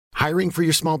Hiring for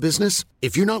your small business?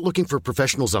 If you're not looking for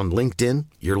professionals on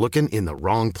LinkedIn, you're looking in the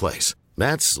wrong place.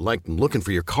 That's like looking for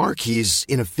your car keys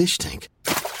in a fish tank.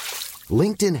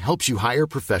 LinkedIn helps you hire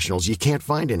professionals you can't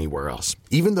find anywhere else,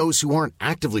 even those who aren't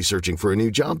actively searching for a new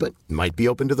job but might be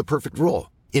open to the perfect role.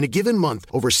 In a given month,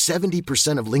 over 70%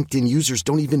 of LinkedIn users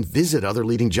don't even visit other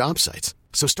leading job sites.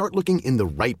 So start looking in the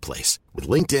right place. With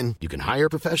LinkedIn, you can hire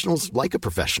professionals like a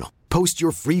professional. Post your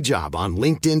free job on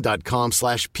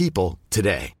linkedin.com/people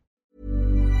today.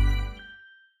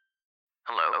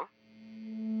 Hello?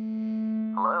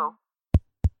 Hello?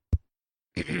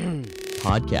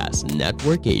 Podcast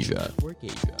Network Asia.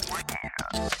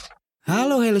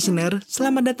 Halo listener,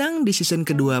 selamat datang di season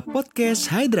kedua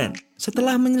Podcast Hydran.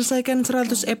 Setelah menyelesaikan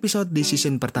 100 episode di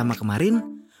season pertama kemarin,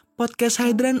 Podcast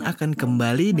Hydran akan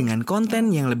kembali dengan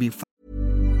konten yang lebih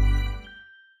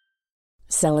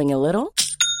Selling a little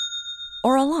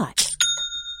or a lot?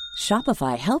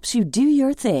 Shopify helps you do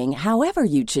your thing however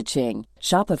you cha-ching.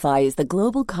 Shopify is the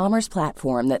global commerce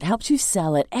platform that helps you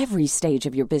sell at every stage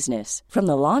of your business. From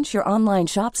the launch your online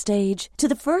shop stage to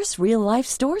the first real-life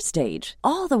store stage,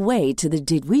 all the way to the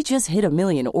did we just hit a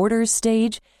million orders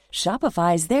stage.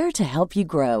 Shopify is there to help you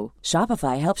grow.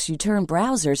 Shopify helps you turn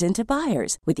browsers into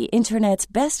buyers with the internet's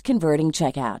best converting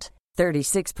checkout.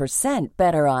 36%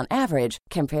 better on average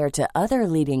compared to other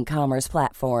leading commerce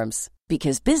platforms.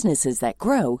 Because businesses that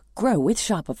grow, grow with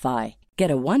Shopify.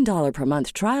 Get a $1 per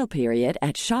month trial period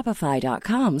at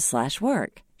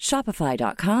shopify.com/work.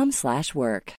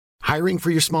 Shopify.com/work. Hiring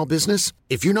for your small business?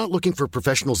 If you're not looking for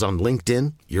professionals on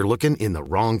LinkedIn, you're looking in the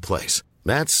wrong place.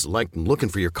 That's like looking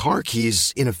for your car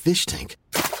keys in a fish tank.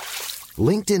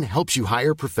 LinkedIn helps you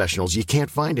hire professionals you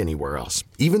can't find anywhere else,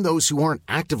 even those who aren't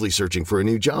actively searching for a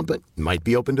new job but might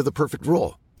be open to the perfect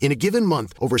role. In a given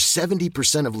month, over 70%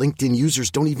 of LinkedIn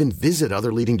users don't even visit other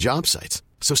leading job sites.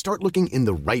 So start looking in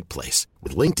the right place.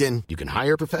 With LinkedIn, you can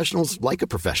hire professionals like a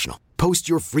professional. Post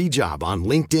your free job on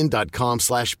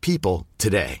linkedin.com/people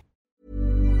today.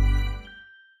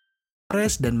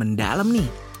 fresh dan mendalam nih.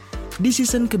 Di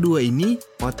season kedua ini,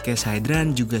 Podcast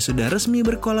Hydran juga sudah resmi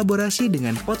berkolaborasi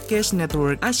dengan Podcast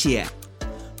Network Asia.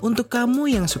 Untuk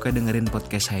kamu yang suka dengerin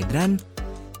Podcast Hydran,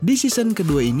 di season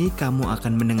kedua ini kamu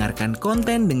akan mendengarkan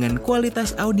konten dengan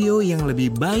kualitas audio yang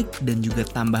lebih baik dan juga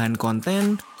tambahan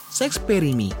konten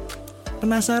Sexperimi.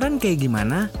 Penasaran kayak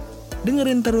gimana?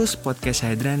 Dengerin terus Podcast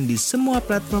Hydran di semua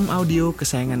platform audio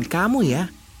kesayangan kamu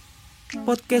ya.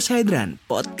 Podcast Hydran,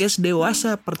 podcast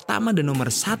dewasa pertama dan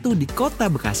nomor 1 di kota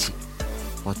Bekasi.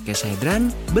 Podcast Hydran,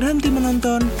 berhenti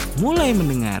menonton, mulai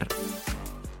mendengar.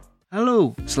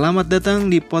 Halo, selamat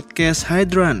datang di Podcast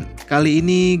Hydran. Kali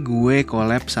ini gue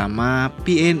collab sama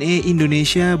PNA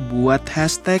Indonesia buat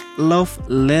hashtag Love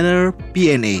Letter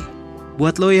PNA.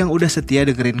 Buat lo yang udah setia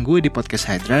dengerin gue di Podcast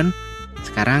Hydran,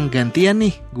 sekarang gantian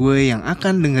nih gue yang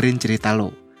akan dengerin cerita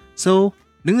lo. So,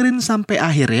 dengerin sampai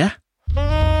akhir ya.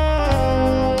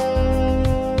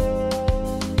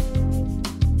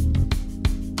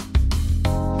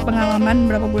 Pengalaman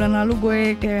berapa bulan lalu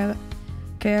gue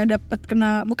kayak dapat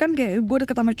kena, bukan kayak gue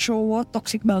deket sama cowok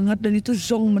toksik banget dan itu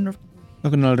zong menurut. Lo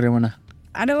kenal dari mana?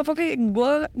 Ada apa kayak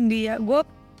gue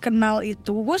kenal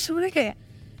itu, gue sebenarnya kayak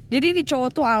jadi ini cowok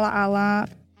tuh ala-ala.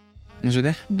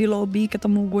 Maksudnya? Di lobby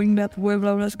ketemu gue ngeliat gue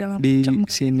bla bla segala macam.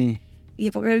 Di sini. Iya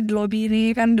pokoknya di lobby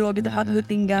ini kan, di lobby tempat gue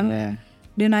tinggal. Yeah.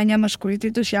 Dia nanya sama security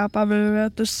itu siapa bla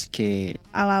bla, terus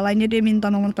ala-alanya dia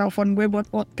minta nomor telepon gue buat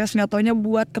podcast, nggak taunya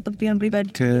buat kepentingan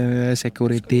pribadi. Ke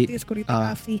security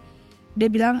kasih.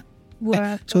 Dia bilang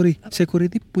buat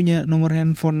security punya nomor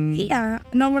handphone. Iya,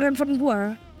 nomor handphone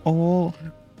gue. Oh,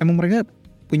 emang mereka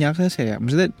punya akses ya?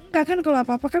 Maksudnya enggak kan, kalau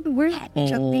apa-apa kan gue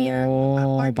chat dia.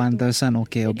 Oh, pantesan.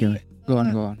 Oke. Go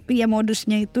on. Iya,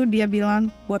 modusnya itu dia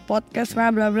bilang buat podcast lah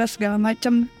bla bla segala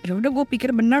macem. Ya udah gue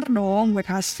pikir bener dong, gue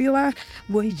kasih lah,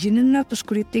 gue izinin lah, terus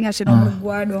security ngasih nomor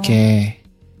gue dong. Oke.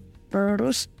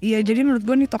 Terus iya, jadi menurut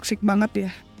gue nih toksik banget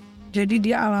ya. Jadi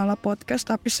dia ala-ala podcast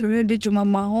tapi sebenarnya dia cuma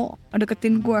mau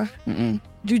deketin gue.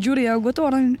 Jujur ya, gue tuh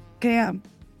orang kayak,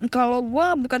 kalau gue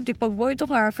bukan tipe gue itu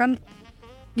gak akan,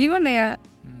 gimana ya,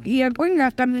 iya gue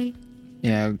gak akan.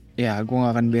 Ya gue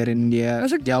gak akan biarin dia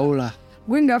jauh lah.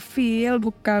 Gue gak feel,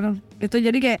 bukan itu.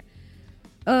 Jadi kayak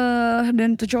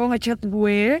dan tuh cowok ngechat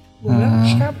gue bilang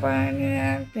kapan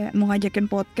ya, kayak mau ngajakin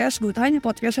podcast. Gue tanya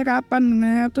podcastnya kapan,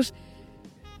 nah, terus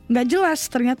gak jelas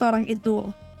ternyata orang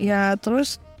itu. Ya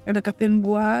terus deketin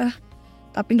gue,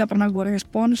 tapi gak pernah gue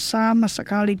respon sama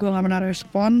sekali. Gue gak pernah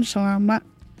respon selama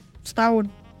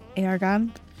setahun, ya kan.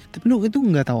 Tapi lu itu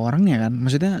gak tahu orangnya kan?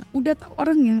 Maksudnya udah tahu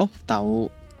orangnya. Oh tahu.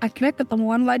 Akhirnya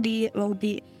ketemuan lah di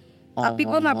lobby. Tapi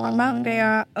gue gak pernah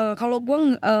kayak kalau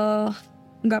gue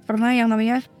gak pernah yang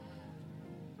namanya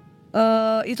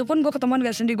Itu pun gue ketemuan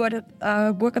gak sendiri,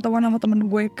 gue ketemuan sama temen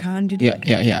gue kan. Jadi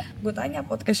Iya. gue tanya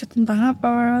podcastnya tentang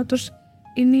apa, terus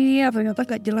ini ternyata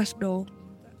gak jelas dong.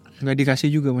 Nggak dikasih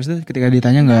juga, maksudnya ketika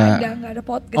ditanya nggak? Nggak ada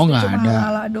podcast, Oh, nggak cuma ada.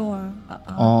 ala doang.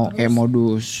 Oh, kayak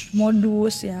modus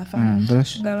ya kan.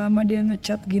 Terus? Gak lama dia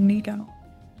ngechat gini kan,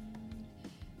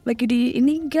 lagi di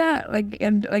ini enggak,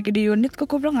 lagi di unit kok.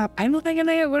 Gue bilang ngapain lu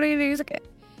nanya gue ini, kayak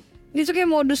dia tuh kayak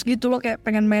modus gitu loh, kayak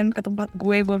pengen main ke tempat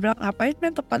gue. Gue bilang ngapain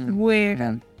main tempat gue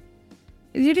kan.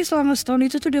 Jadi selama setahun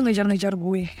itu tuh dia ngejar-ngejar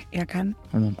gue, ya kan.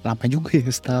 Lama juga ya,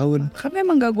 setahun. Karena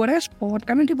emang gak gue respon,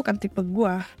 karena dia bukan tipe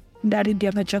gue. Dari dia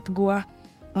ngechat gue,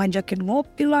 ngajakin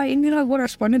ngopi lah, inilah, gue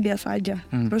responnya biasa aja.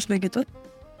 Terus udah gitu,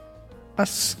 pas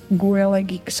gue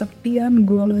lagi kesepian,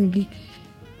 gue lagi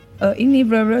ini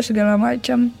bla segala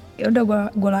macam, ya udah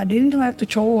gue ladenin lah tuh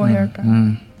cowok, ya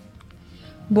kan.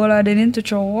 Gue ladenin tuh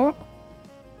cowok.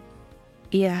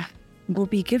 Iya, gue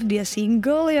pikir dia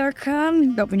single, ya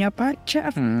kan, gak punya pacar.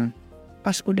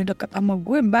 Pas udah deket sama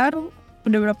gue, baru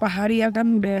udah berapa hari, ya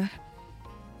kan, udah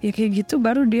ya kayak gitu,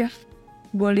 baru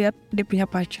gue lihat dia punya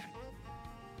pacar.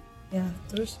 Ya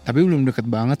terus, Tapi belum deket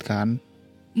banget kan?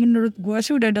 menurut gue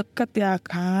sih udah deket, ya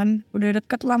kan, udah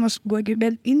deket lah mas gue gitu.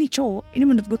 Dan ini cowok, ini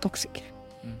menurut gue toksik ya.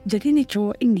 Jadi ini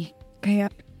cowok ini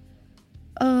kayak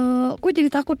gue jadi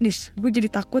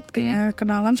takut kayak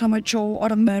kenalan sama cowok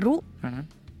orang baru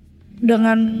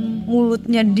dengan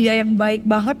mulutnya dia yang baik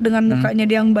banget, dengan mukanya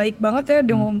dia yang baik banget ya.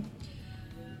 Dia ngomong,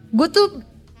 gue tuh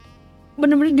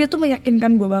bener-bener dia tuh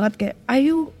meyakinkan gue banget, kayak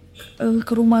ayo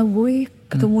ke rumah gue,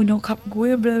 ketemu nyokap gue,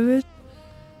 bla bla.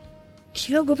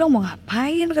 Gila, gue bilang mau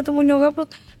ngapain ketemu nyokap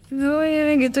lo,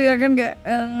 gitu ya kan, kayak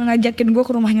ngajakin gue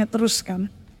ke rumahnya terus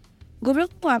kan. Gue bilang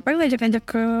mau ngapain ngajak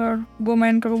ke gue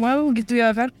main ke rumah lu gitu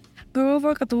ya kan.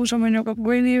 Gue ketemu sama nyokap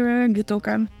gue ini gitu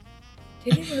kan.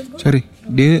 Jadi menurut gue, Sorry,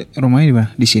 dia rumahnya di mana?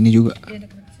 Di sini juga? ya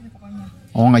dekat sini pokoknya.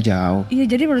 Oh, nggak jauh. Iya,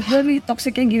 jadi menurut gue nih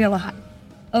toksiknya gini lah.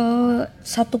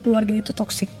 Satu keluarga itu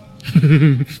toksik.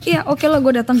 Iya, oke lah,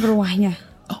 gue datang ke rumahnya.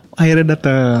 Oh, akhirnya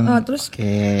datang. Terus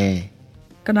Oke.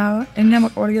 kenal ini sama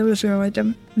keluarga segala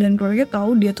macam, dan keluarga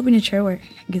tahu dia tuh punya cewek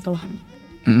gitu loh.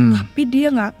 Tapi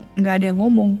dia nggak ada yang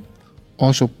ngomong.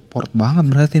 Oh, support banget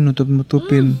berarti,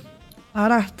 nutup-nutupin.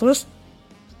 Parah. Terus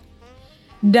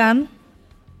dan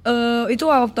itu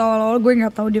waktu awal-awal gue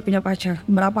nggak tahu dia punya pacar.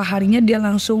 Berapa harinya dia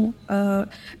langsung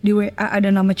di WA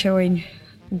ada nama ceweknya.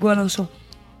 Gue langsung,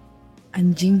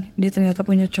 anjing, dia ternyata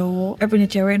punya punya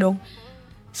cewek dong.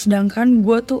 Sedangkan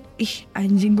gue tuh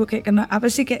anjing, gue kayak kena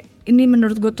apa sih, kayak ini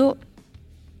menurut gue tuh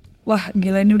wah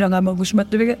gila, ini udah gak bagus banget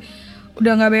tuh, kayak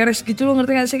udah gak beres gitu loh,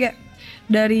 ngerti gak sih, kayak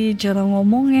dari cara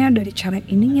ngomongnya, dari cara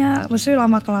ininya, maksudnya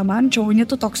lama kelamaan cowoknya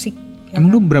tuh toksik.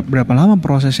 Emang lu berapa lama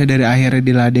prosesnya dari akhirnya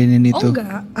diladenin itu? Oh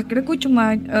enggak, akhirnya gue cuma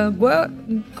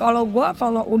kalau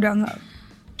udah nggak,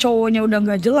 cowoknya udah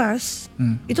nggak jelas,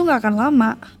 itu nggak akan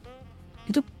lama.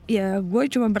 Itu ya gue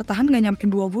cuma bertahan nggak nyampe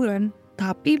 2 bulan,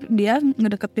 tapi dia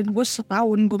ngedeketin gue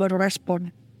setahun, gue baru respon.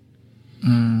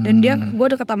 Dan gue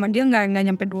deket sama dia nggak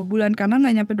nyampe 2 bulan, karena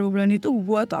nggak nyampe 2 bulan itu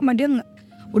gue tuh sama dia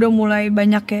udah mulai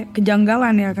banyak kayak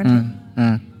kejanggalan ya kan.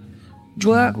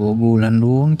 2 bulan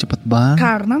doang, cepet banget.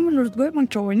 Karena menurut gue emang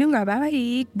cowoknya nggak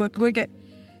baik. Buat gue kayak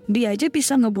dia aja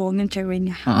bisa ngebohongin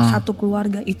ceweknya. Satu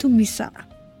keluarga itu bisa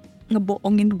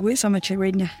ngebohongin gue sama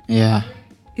ceweknya. Iya.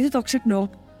 Itu toksik dong.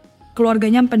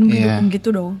 Keluarganya sampai mendukung gitu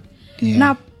dong. Iya.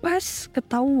 Nah pas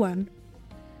ketahuan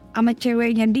sama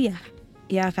ceweknya dia,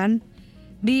 ya kan,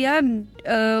 dia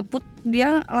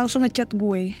langsung ngechat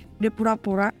gue. Dia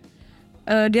pura-pura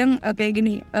dia kayak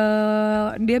gini,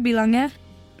 dia bilangnya,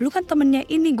 lu kan temennya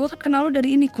ini, gue kan kenal lu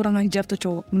dari ini. Kurang ajar tuh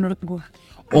cowok menurut gue.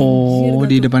 Oh,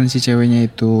 di depan si ceweknya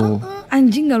itu.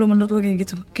 Anjing gak lu menurut lu kayak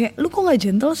gitu? Kayak lu kok gak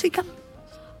gentle sih kan?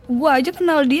 Gue aja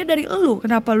kenal dia dari lu,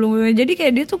 kenapa lu? Jadi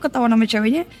kayak dia tuh ketahuan sama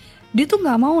ceweknya, dia tuh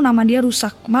gak mau nama dia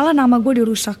rusak, malah nama gue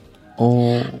dirusak.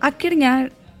 Oh.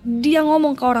 Akhirnya dia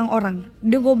ngomong ke orang-orang,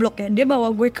 dia goblok ya, dia bawa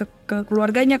gue ke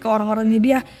keluarganya, ke orang-orangnya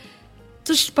dia.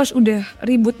 Terus pas udah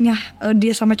ributnya dia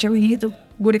sama ceweknya itu,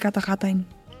 gue dikata-katain.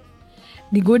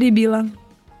 Gue dibilang,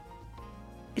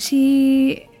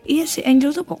 si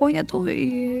Angel tuh pokoknya tuh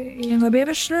yang gak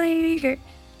beres lah ini, kayak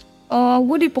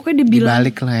gue pokoknya dibilang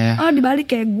Dibalik lah ya. Dibalik,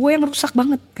 kayak gue yang rusak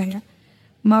banget, kayak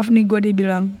maaf nih, gue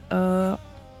dibilang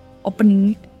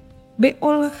opening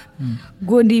BO lah.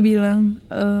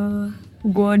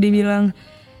 Gue dibilang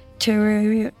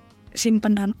cewek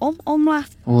simpenan om lah.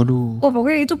 Waduh. Oh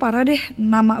pokoknya itu parah deh,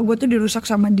 nama gue tuh dirusak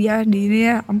sama dia di ini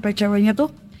ya, sampai ceweknya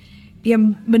tuh ya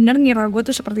bener ngira gue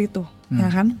tuh seperti itu, ya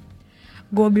kan.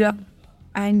 Gue bilang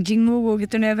anjing lu, gue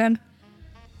gitu nih kan.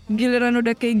 Giliran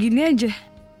udah kayak gini aja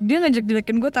dia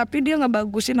ngejek-jelekin gue tapi dia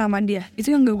ngebagusin nama dia.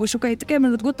 Itu yang gak gue suka. Itu kayak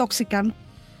menurut gue toksik kan.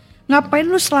 Ngapain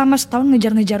lu selama setahun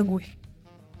ngejar-ngejar gue?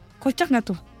 Kocak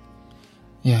gak tuh?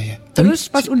 Iya. Terus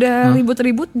pas udah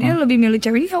ribut-ribut dia lebih milih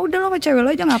cewek. Ya udah lo sama cewek lo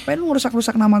aja, ngapain lu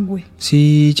ngerusak-rusak nama gue?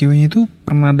 Si ceweknya itu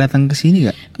pernah datang ke sini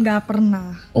gak? Gak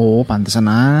pernah. Oh, pantesan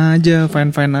aja,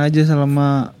 fine-fine aja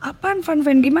selama. Apaan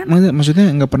fun-fun gimana?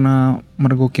 Maksudnya nggak pernah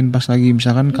mergokin pas lagi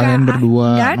misalkan kalian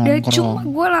berdua Gak ada, nongkrong. cuma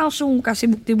gue langsung kasih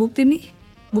bukti-bukti nih.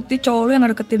 Bukti cowok lu yang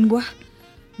deketin gue.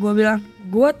 Gue bilang,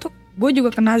 gue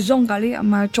juga kena zong kali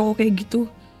sama cowok kayak gitu.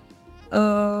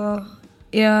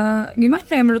 Ya gimana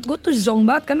ya, menurut gue tuh zong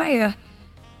banget karena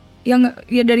ya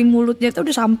dari mulutnya tuh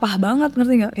udah sampah banget,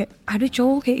 ngerti nggak? Kayak ada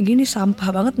cowok kayak gini sampah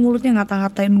banget mulutnya,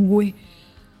 ngata-ngatain gue.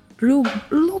 Lu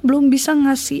belum bisa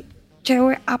ngasih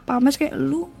cewek apa, mas kayak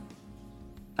lu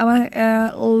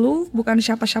bukan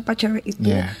siapa-siapa cewek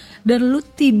itu. Dan lu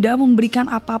tidak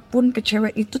memberikan apapun ke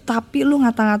cewek itu, tapi lu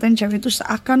ngata-ngatain cewek itu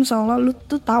seakan seolah lu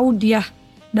tuh tahu dia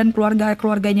dan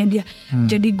keluarganya dia.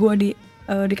 Jadi gue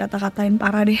dikata-katain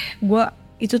parah deh.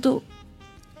 Itu tuh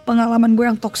pengalaman gue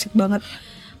yang toksik banget.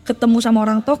 Ketemu sama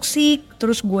orang toksik,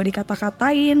 terus gue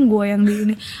dikata-katain, gue yang di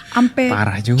ini. Sampai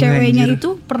ceweknya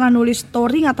itu pernah nulis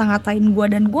story ngata-ngatain gue,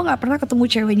 dan gue nggak pernah ketemu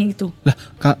ceweknya itu. Lah,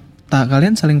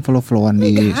 kalian saling follow-followan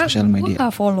di sosial media? Gue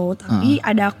gak follow, tapi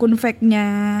ada akun fake-nya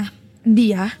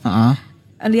dia.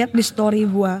 Lihat di story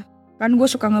gue. Kan gue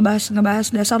suka ngebahas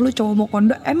dasar lu cowok mau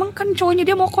kondo. Emang kan cowoknya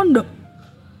dia mau kondo,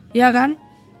 ya kan?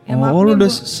 Ya, lu udah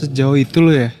sejauh itu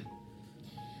lu ya?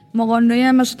 Mau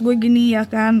kondonya maksud gue gini ya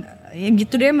kan, ya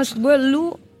gitu deh, maksud gue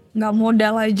lu nggak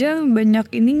modal aja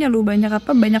banyak ininya, lu banyak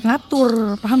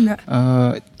ngatur, paham nggak?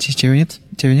 Si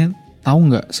ceweknya tahu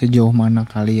nggak sejauh mana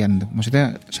kalian tuh,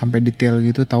 maksudnya sampai detail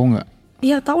gitu, tahu nggak?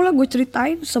 Iya tahu lah, gue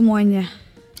ceritain semuanya.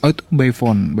 Oh itu by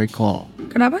phone, by call?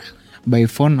 Kenapa? By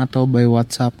phone atau by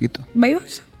WhatsApp gitu? By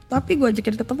WhatsApp, tapi gue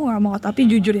ajakin ketemu gak mau. Tapi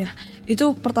jujur ya,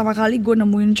 itu pertama kali gue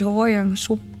nemuin cowok yang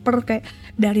super kayak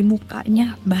dari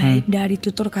mukanya baik, dari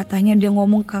tutur katanya dia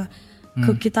ngomong ke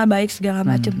kita baik segala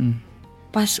macem.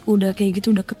 Pas udah kayak gitu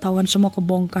udah ketahuan semua,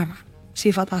 kebongkar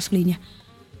sifat aslinya.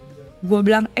 Gue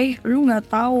bilang, lu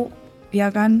nggak tahu ya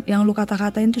kan, yang lu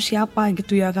kata-katain tuh siapa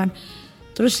gitu ya kan.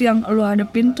 Terus yang lu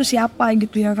hadepin tuh siapa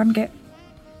gitu ya kan, kayak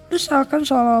terus akan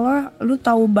seolah-olah lu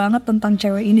tahu banget tentang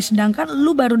cewek ini, sedangkan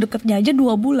lu baru deketnya aja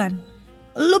 2 bulan.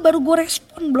 Lu baru gue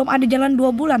respon, belum ada jalan 2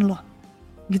 bulan loh.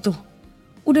 Gitu.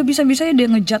 Udah bisa-bisanya dia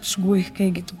ngejudge gue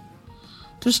kayak gitu.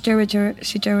 Terus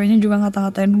si ceweknya juga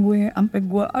ngata-ngatain gue, sampai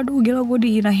gue aduh gila, gue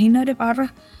dihina-hina deh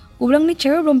parah. Gue bilang nih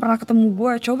cewek belum pernah ketemu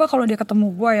gue, coba kalau dia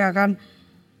ketemu gue ya kan.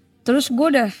 Terus gue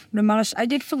udah males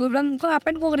aja gitu, gue bilang gue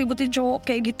ngapain gue ngeributin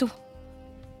cowok kayak gitu.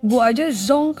 Gue aja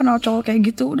zong kenal cowok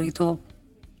kayak gitu, udah itu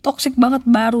toksik banget,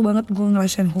 baru banget gue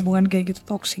ngerasain hubungan kayak gitu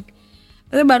toksik.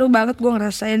 Tapi baru banget gue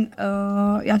ngerasain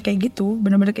yang kayak gitu,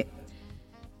 bener-bener kayak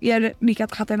ya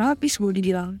dikata-katain habis, gue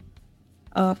dibilang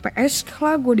PS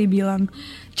lah, gue dibilang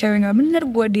cewek nggak bener,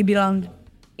 gue dibilang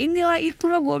inilah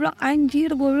itulah, gue bilang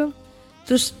anjir, gue bilang.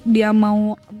 Terus dia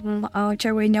mau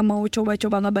ceweknya mau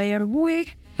coba-coba ngebayar gue,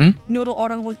 nyuruh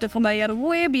orang untuk ngebayar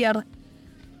gue biar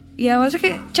ya maksudnya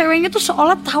kayak ceweknya tuh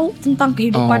seolah tahu tentang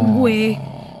kehidupan gue.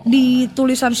 Di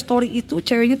tulisan story itu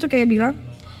ceweknya tuh kayak bilang,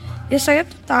 ya saya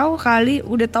tuh tahu kali,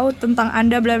 udah tahu tentang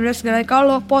Anda bla bla segala.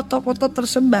 Kalau foto-foto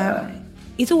tersebar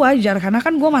itu wajar karena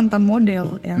kan gue mantan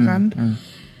model ya kan.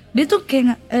 Dia tuh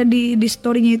kayak di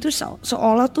storynya itu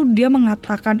seolah tuh dia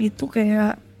mengatakan itu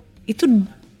kayak itu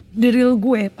the real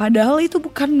gue, padahal itu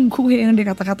bukan gue yang dia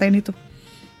kata-katain itu.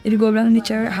 Jadi gue bilang, nih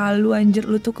cewek halu anjir,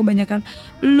 lu tuh kebanyakan,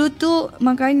 lu tuh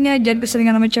makanya jangan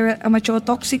keseringan sama cewek sama cowok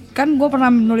toksik. Kan gue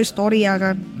pernah nulis story ya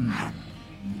kan,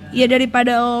 ya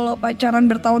daripada lo pacaran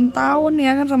bertahun-tahun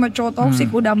ya kan sama cowok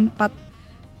toksik,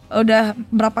 udah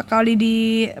berapa kali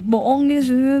dibohongin,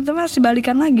 itu masih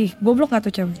balikan lagi. Goblok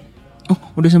gak tuh cewek? Oh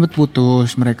udah sempet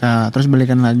putus mereka, terus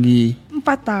balikan lagi 4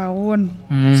 tahun.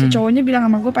 Si cowoknya bilang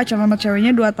sama gue pacaran sama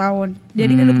ceweknya 2 tahun.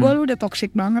 Jadi menurut gue lu udah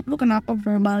toksik banget, lu kenapa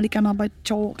berbalikan sama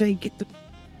cowok kayak gitu?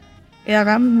 Ya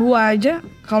kan, gue aja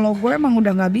kalau gue emang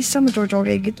udah gak bisa sama cowok-cowok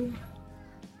kayak gitu.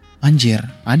 Anjir,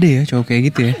 ada ya cowok kayak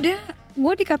gitu ya? Ada,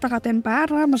 gue dikata-katain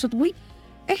parah. Maksud gue,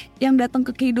 yang datang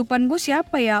ke kehidupan gue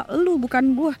siapa ya? Lu,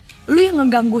 bukan gue. Lu yang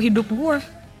ngeganggu hidup gue,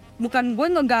 bukan gue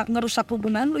ngerusak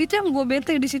hubungan lu. Itu yang gue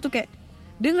bete di situ, kayak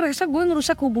dia ngerasa gue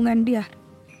ngerusak hubungan dia,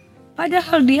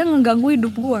 padahal dia ngeganggu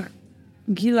hidup gue.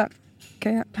 Gila,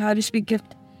 kayak harus pikir.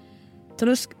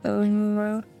 Terus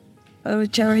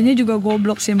ceweknya juga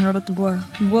goblok sih menurut gue.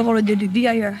 Gue kalau jadi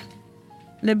dia ya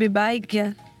lebih baik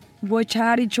ya gue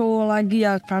cari cowok lagi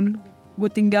ya kan, gue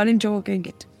tinggalin cowok kayak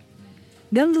gitu.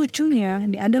 Dan lucunya,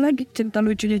 ada lagi cerita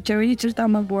lucunya, ceweknya cerita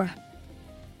sama gue.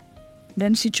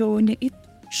 Dan si cowoknya itu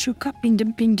suka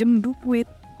pinjem duit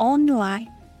online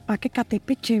pakai KTP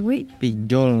cewek.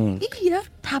 Pinjol. Iya,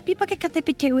 tapi pakai KTP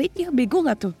ceweknya. Bego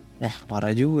gak tuh?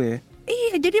 Parah juga ya.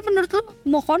 Iya, jadi menurut lu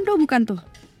mau kondo bukan tuh?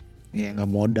 Ya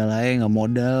nggak modal aja, nggak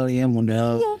modal ya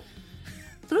modal. Iya.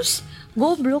 Terus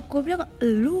gue bilang,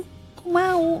 lu kok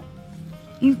mau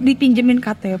dipinjemin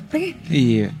KTP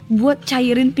Iya. buat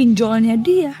cairin pinjolnya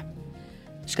dia?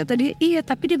 Terus kata dia, iya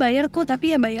tapi dibayar kok,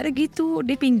 tapi ya bayarnya gitu,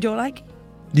 dia pinjol lagi.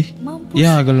 Mampus.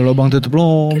 Ya agak lubang tutup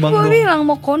lubang. Gue bilang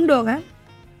mau kondo kan,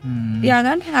 ya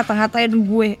kan, ngata-ngatain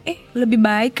gue, lebih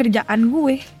baik kerjaan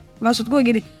gue. Maksud gue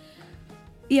gini,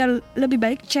 ya lebih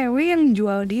baik cewek yang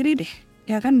jual diri deh.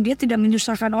 Ya kan, dia tidak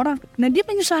menyusahkan orang. Nah dia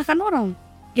menyusahkan orang,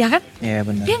 ya kan? Iya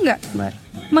benar. Dia enggak.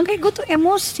 Makanya gue tuh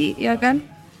emosi, ya kan?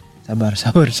 Sabar.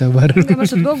 Enggak,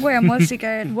 maksud gue emosi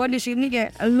kayak gue di sini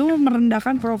kayak lu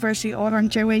merendahkan profesi orang,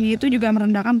 ceweknya itu juga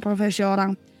merendahkan profesi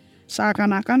orang.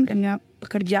 Seakan-akan kayaknya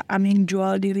pekerjaan yang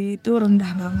jual diri itu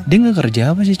rendah banget. Dia nggak kerja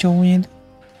apa sih cowoknya itu?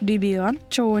 Dibilang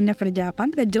cowoknya kerja apa?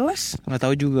 Gak jelas. Nggak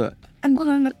tahu juga. Gue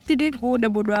gak ngerti deh, gue udah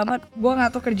bodo amat. Gue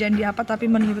gak tahu kerjaan dia apa,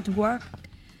 tapi menurut gue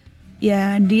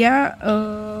ya dia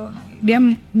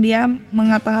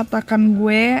mengata-ngatakan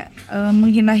gue,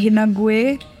 menghina-hina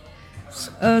gue,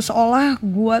 seolah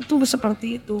gue tuh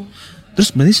seperti itu.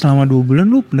 Terus berarti selama 2 bulan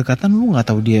lu pendekatan lu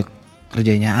nggak tahu dia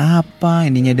kerjanya apa,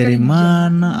 ininya dari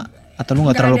mana, atau lu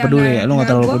nggak terlalu peduli ya? Lu nggak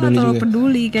terlalu peduli juga. Gue nggak terlalu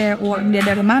peduli kayak uang dia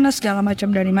dari mana, segala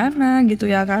macam dari mana gitu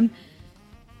ya kan.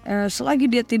 Selagi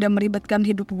dia tidak meribetkan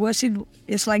hidup gue sih,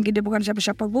 ya selagi dia bukan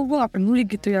siapa-siapa gue gak peduli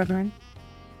gitu ya kan.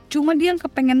 Cuma dia yang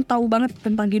kepengen tahu banget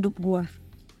tentang hidup gue.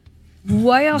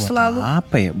 Gue yang buat selalu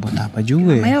apa ya? Buat apa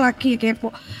juga ya? Namanya laki kepo.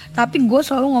 Tapi gue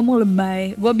selalu ngomong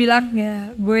lebay. Gue bilang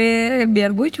ya,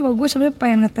 biar gue sebenarnya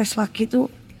pengen ngetes laki tuh,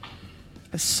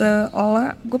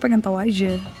 seolah gue pengen tahu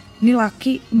aja ini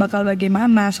laki bakal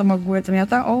bagaimana sama gue.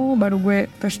 Ternyata baru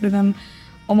gue tes dengan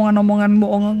omongan-omongan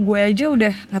bohong gue aja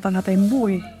udah ngata-ngatain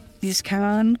gue, yes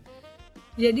kan.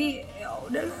 Jadi ya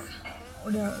udahlah,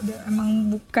 udah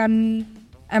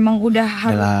emang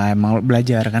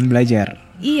belajar.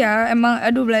 Iya, emang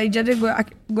belajar deh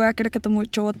gue akhirnya ketemu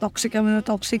cowok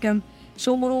toksik kan.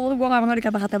 Seumur gue gak pernah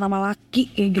dikata-katain nama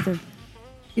laki kayak gitu.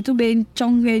 Itu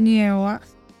bencong kayaknya ya, Wak.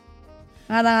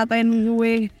 Ngata-ngatain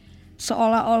gue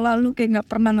seolah-olah lu kayak gak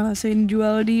pernah ngerasain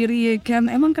jual diri ya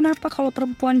kan. Emang kenapa kalau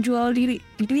perempuan jual diri,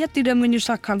 dia tidak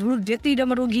menyusahkan lu, dia tidak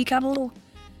merugikan lu,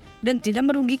 dan tidak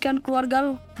merugikan keluarga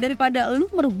lu, daripada lu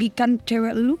merugikan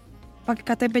cewek lu pakai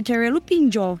KTP cewek lu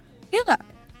pinjol, ya gak?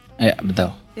 Ya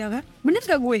betul. Ya kan? Bener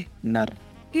gak gue? Benar.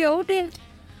 Ya udah.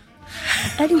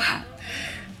 Aduh.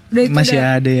 Masih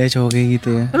ada ya cowok kayak gitu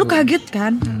ya. Lu kaget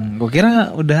kan? Gue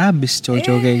kira udah habis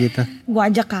cowok-cowok kayak gitu. Gue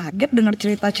aja kaget denger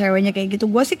cerita ceweknya kayak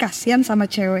gitu. Gue sih kasihan sama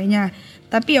ceweknya.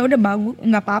 Tapi ya udah bagus,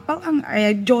 nggak apa-apa lah.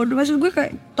 Jodoh, maksud gue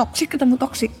kayak toksik ketemu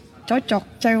toksik, cocok.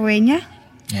 Ceweknya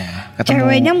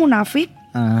munafik,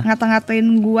 ngata-ngatain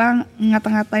gue,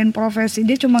 ngata-ngatain profesi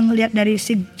dia, cuma ngelihat dari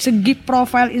segi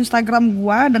profil Instagram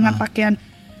gue dengan pakaian.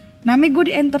 Namanya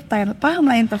gue di entertain, paham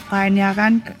lah entertain ya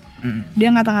kan. Dia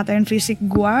ngata-ngatain fisik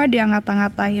gue, dia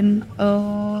ngata-ngatain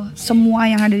semua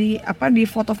yang ada di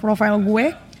foto profile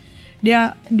gue.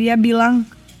 Dia bilang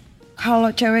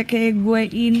kalau cewek kayak gue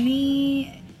ini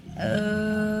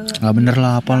nggak bener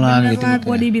lah, apalah gitu.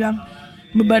 Gue dibilang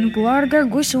beban keluarga,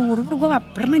 gue seumur gue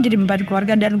gak pernah jadi beban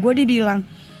keluarga, dan gue dibilang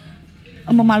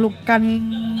memalukan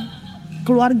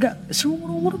keluarga.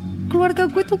 Seumur keluarga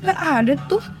gue tuh gak ada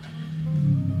tuh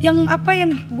yang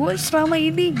gue selama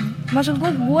ini, maksud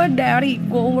gue dari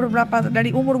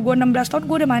umur gue 16 tahun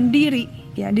gue udah mandiri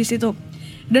ya di situ,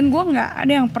 dan gue nggak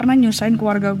ada yang pernah nyusahin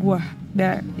keluarga gue.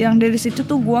 Yang dari situ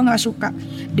tuh gue nggak suka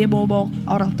dia bawa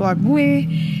orang tua gue,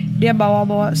 dia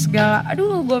bawa segala.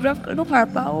 Aduh, gue bilang lu nggak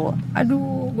tahu.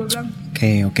 Aduh, gue bilang.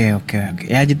 Oke.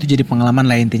 Ya itu jadi pengalaman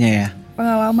lah intinya ya.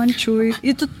 Pengalaman cuy,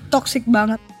 itu toksik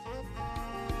banget.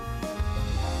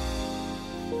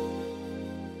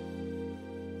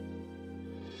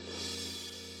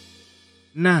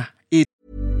 Nah,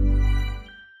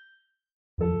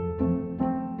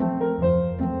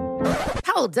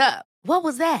 Hold up. What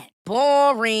was that?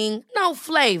 Boring. No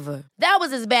flavor. That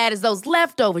was as bad as those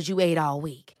leftovers you ate all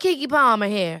week. Keke Palmer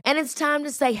here, and it's time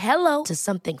to say hello to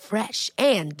something fresh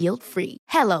and guilt-free.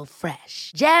 Hello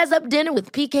Fresh. Jazz up dinner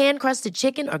with pecan-crusted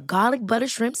chicken or garlic butter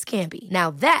shrimp scampi.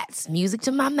 Now that's music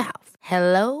to my mouth.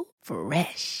 Hello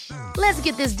Fresh. Let's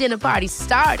get this dinner party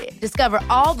started. Discover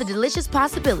all the delicious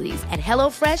possibilities at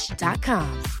hellofresh.com.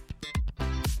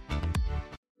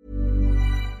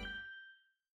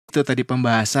 Itu tadi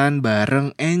pembahasan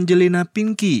bareng Angelina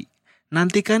Pinky.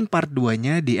 Nantikan part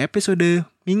 2-nya di episode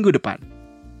minggu depan.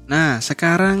 Nah,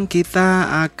 sekarang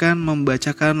kita akan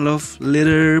membacakan love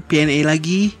letter PNA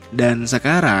lagi. Dan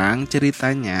sekarang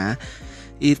ceritanya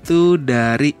itu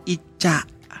dari Ica.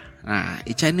 Nah,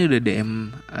 Ica ini udah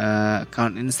DM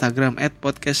account Instagram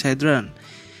 @podcasthydran.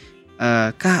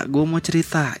 Kak, gue mau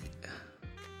cerita.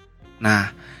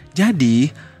 Nah,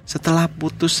 jadi setelah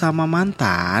putus sama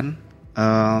mantan,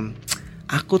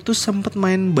 aku tuh sempet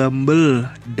main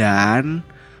Bumble dan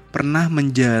pernah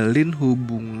menjalin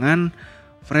hubungan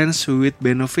friends with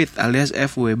benefit alias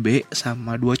FWB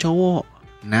sama 2 cowok.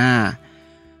 Nah,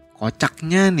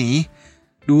 kocaknya nih,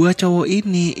 2 cowok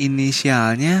ini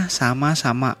inisialnya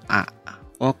sama-sama A.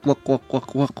 Wok.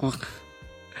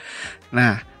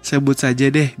 Nah, sebut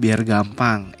saja deh biar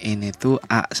gampang. Ini tuh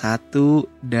A1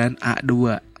 dan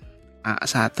A2.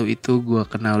 A1 itu gue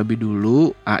kenal lebih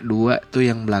dulu, A2 tuh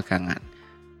yang belakangan.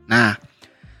 Nah,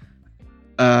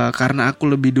 karena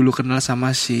aku lebih dulu kenal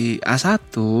sama si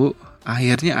A1,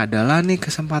 akhirnya adalah nih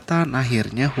kesempatan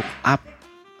akhirnya hook up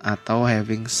atau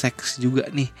having sex juga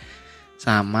nih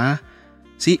sama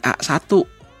si A1.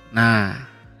 Nah,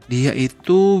 dia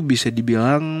itu bisa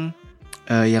dibilang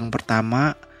yang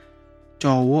pertama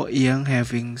cowok yang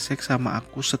having sex sama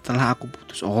aku setelah aku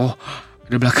putus. Oh,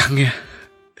 ada belakangnya.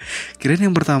 Kirain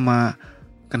yang pertama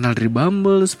kenal dari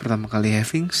Bumble, pertama kali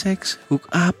having sex, hook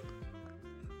up.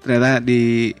 Ternyata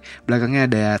di belakangnya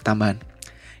ada tambahan.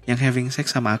 Yang having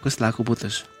sex sama aku setelah aku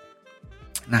putus.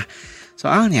 Nah,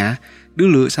 soalnya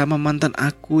dulu sama mantan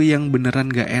aku yang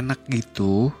beneran gak enak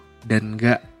gitu dan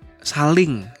gak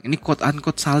saling. Ini quote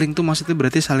unquote saling tuh maksudnya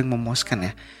berarti saling memuaskan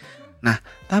ya. Nah,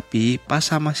 tapi pas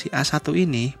sama si A1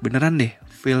 ini beneran deh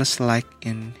feels like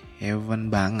in heaven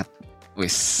banget.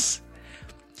 Wis.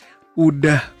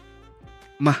 Udah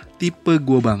mah tipe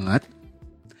gue banget.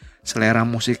 Selera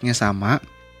musiknya sama.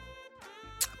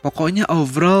 Pokoknya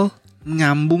overall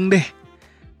nyambung deh.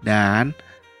 Dan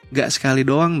gak sekali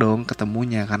doang dong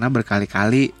ketemunya, karena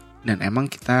berkali-kali. Dan emang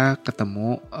kita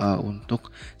ketemu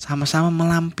untuk sama-sama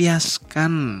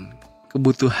melampiaskan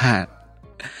kebutuhan.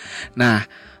 Nah,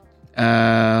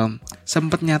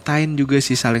 sempet nyatain juga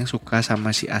sih saling suka sama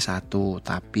si A1.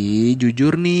 Tapi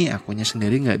jujur nih, akunya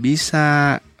sendiri gak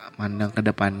bisa mandang ke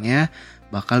depannya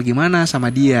bakal gimana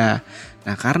sama dia.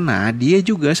 Nah, karena dia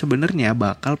juga sebenarnya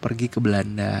bakal pergi ke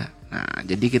Belanda. Nah,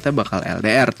 jadi kita bakal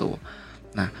LDR tuh.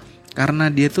 Nah, karena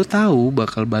dia tuh tahu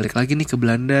bakal balik lagi nih ke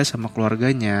Belanda sama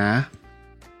keluarganya,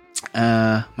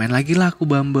 main lagi lah aku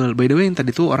Bumble. By the way, yang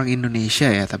tadi tuh orang Indonesia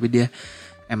ya, tapi dia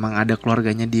emang ada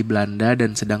keluarganya di Belanda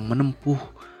dan sedang menempuh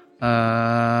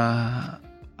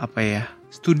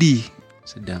studi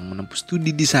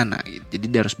di sana. Jadi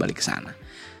dia harus balik ke sana.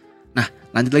 Nah,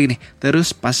 lanjut lagi nih.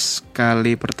 Terus pas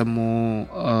kali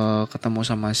ketemu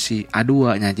sama si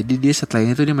A2, nah jadi dia setelah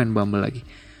ini tuh dia main Bumble lagi.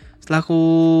 Setelah aku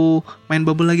main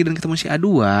Bumble lagi dan ketemu si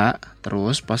A2,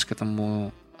 terus pas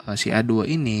ketemu si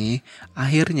A2 ini,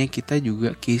 akhirnya kita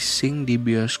juga kissing di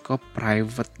bioskop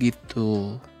private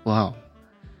gitu. Wow.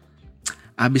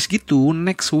 Abis gitu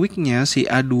next weeknya si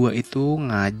A2 itu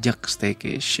ngajak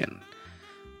staycation.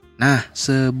 Nah,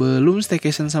 sebelum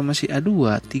staycation sama si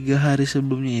A2, 3 hari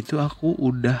sebelumnya itu aku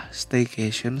udah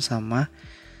staycation sama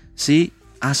si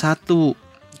A1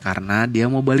 karena dia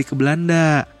mau balik ke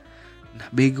Belanda. Nah,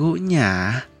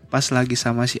 begonya pas lagi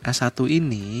sama si A1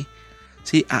 ini,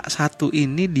 si A1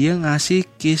 ini dia ngasih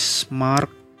kiss mark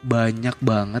banyak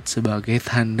banget sebagai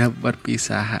tanda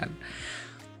perpisahan.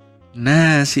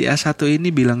 Nah, si A1 ini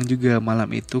bilang juga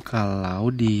malam itu kalau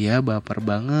dia baper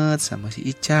banget sama si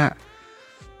Ica.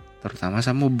 Terutama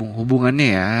sama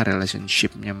hubungannya ya,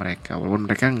 relationship-nya mereka. Walaupun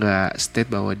mereka gak state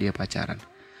bahwa dia pacaran.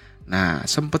 Nah,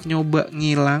 sempet nyoba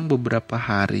ngilang beberapa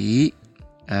hari,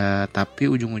 tapi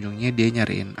ujung-ujungnya dia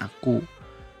nyariin aku.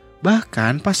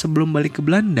 Bahkan pas sebelum balik ke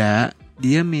Belanda,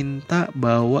 dia minta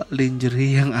bawa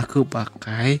lingerie yang aku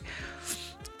pakai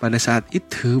pada saat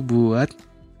itu buat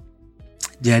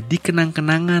jadi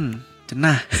kenang-kenangan.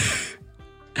 Cenah.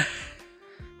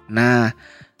 Nah,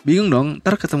 bingung dong,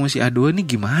 ntar ketemu si A2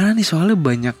 nih gimana nih, soalnya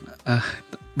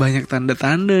banyak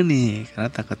tanda-tanda nih, karena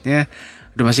takutnya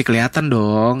udah pasti kelihatan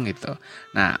dong gitu.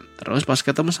 Nah, terus pas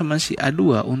ketemu sama si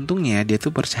A2, untungnya dia tuh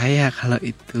percaya kalau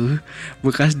itu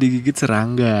bekas digigit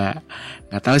serangga.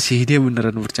 Nggak tahu sih dia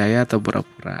beneran percaya atau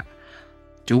pura-pura.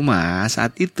 Cuma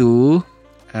saat itu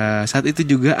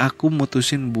juga aku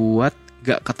mutusin buat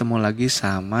gak ketemu lagi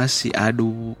sama si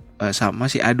A2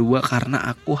 karena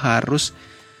aku harus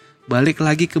balik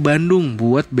lagi ke Bandung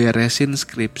buat beresin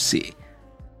skripsi.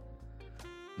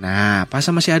 Nah, pas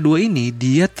sama si A2 ini,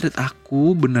 dia treat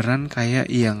aku beneran kayak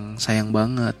yang sayang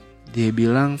banget. Dia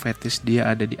bilang fetish dia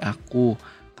ada di aku.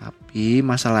 Tapi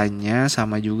masalahnya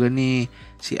sama juga nih,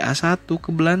 si A1 ke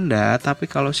Belanda, tapi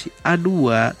kalau si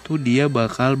A2 tuh dia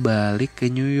bakal balik ke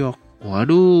New York.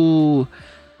 Waduh.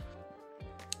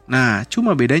 Nah,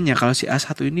 cuma bedanya kalau si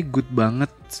A1 ini good banget,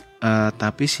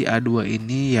 tapi si A2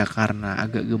 ini ya karena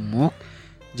agak gemuk,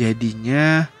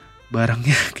 jadinya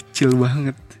barangnya kecil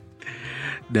banget.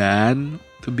 Dan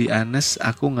to be honest,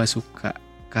 aku gak suka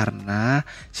karena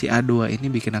si A2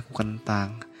 ini bikin aku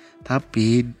kentang.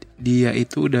 Tapi dia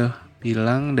itu udah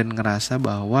bilang dan ngerasa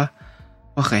bahwa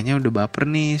wah kayaknya udah baper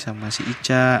nih sama si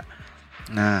Ica.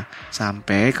 Nah,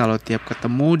 sampai kalau tiap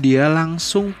ketemu dia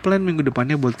langsung plan minggu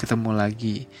depannya buat ketemu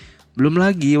lagi. Belum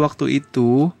lagi waktu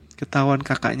itu ketahuan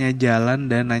kakaknya jalan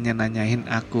dan nanya-nanyain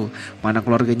aku. Mana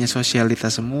keluarganya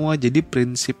sosialitas semua, jadi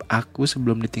prinsip aku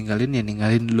sebelum ditinggalin ya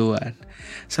ninggalin duluan.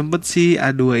 Sempet si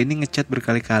A2 ini ngechat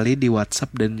berkali-kali di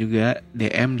WhatsApp dan juga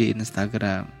DM di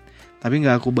Instagram. Tapi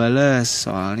gak aku balas,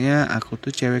 soalnya aku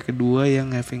tuh cewek kedua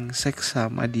yang having sex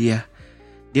sama dia.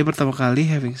 Dia pertama kali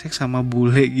having sex sama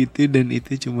bule gitu, dan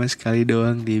itu cuma sekali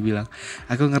doang dia bilang.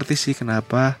 Aku ngerti sih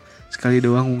kenapa sekali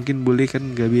doang, mungkin bule kan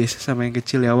gak biasa sama yang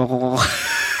kecil ya. Wah kok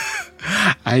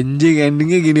anjing,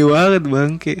 endingnya gini banget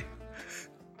bangke.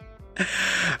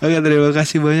 Oke, terima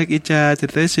kasih banyak Ica,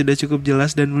 ceritanya sudah cukup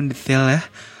jelas dan mendetail ya.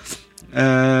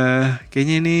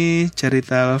 Kayaknya ini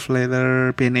cerita love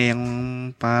letter PNA yang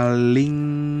paling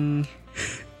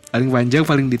panjang,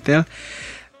 paling detail.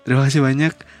 Terima kasih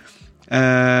banyak.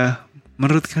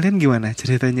 Menurut kalian gimana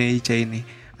ceritanya Ica ini?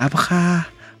 Apakah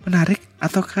menarik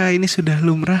ataukah ini sudah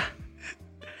lumrah?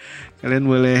 Kalian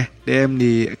boleh DM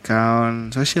di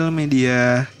account sosial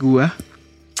media gua.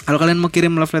 Kalau kalian mau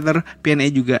kirim love letter PNA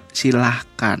juga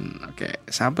silahkan. Oke,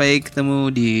 sampai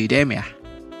ketemu di DM ya.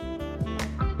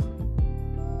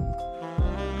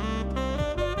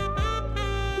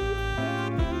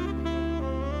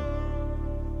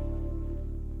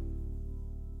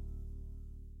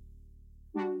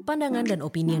 Pandangan dan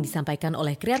opini yang disampaikan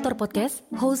oleh kreator podcast,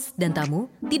 host, dan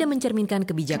tamu tidak mencerminkan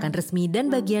kebijakan resmi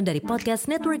dan bagian dari Podcast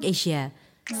Network Asia.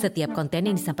 Setiap konten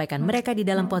yang disampaikan mereka di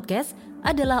dalam podcast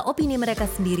adalah opini mereka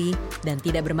sendiri dan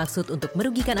tidak bermaksud untuk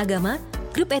merugikan agama,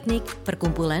 grup etnik,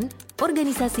 perkumpulan,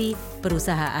 organisasi,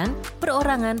 perusahaan,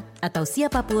 perorangan, atau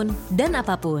siapapun dan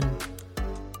apapun.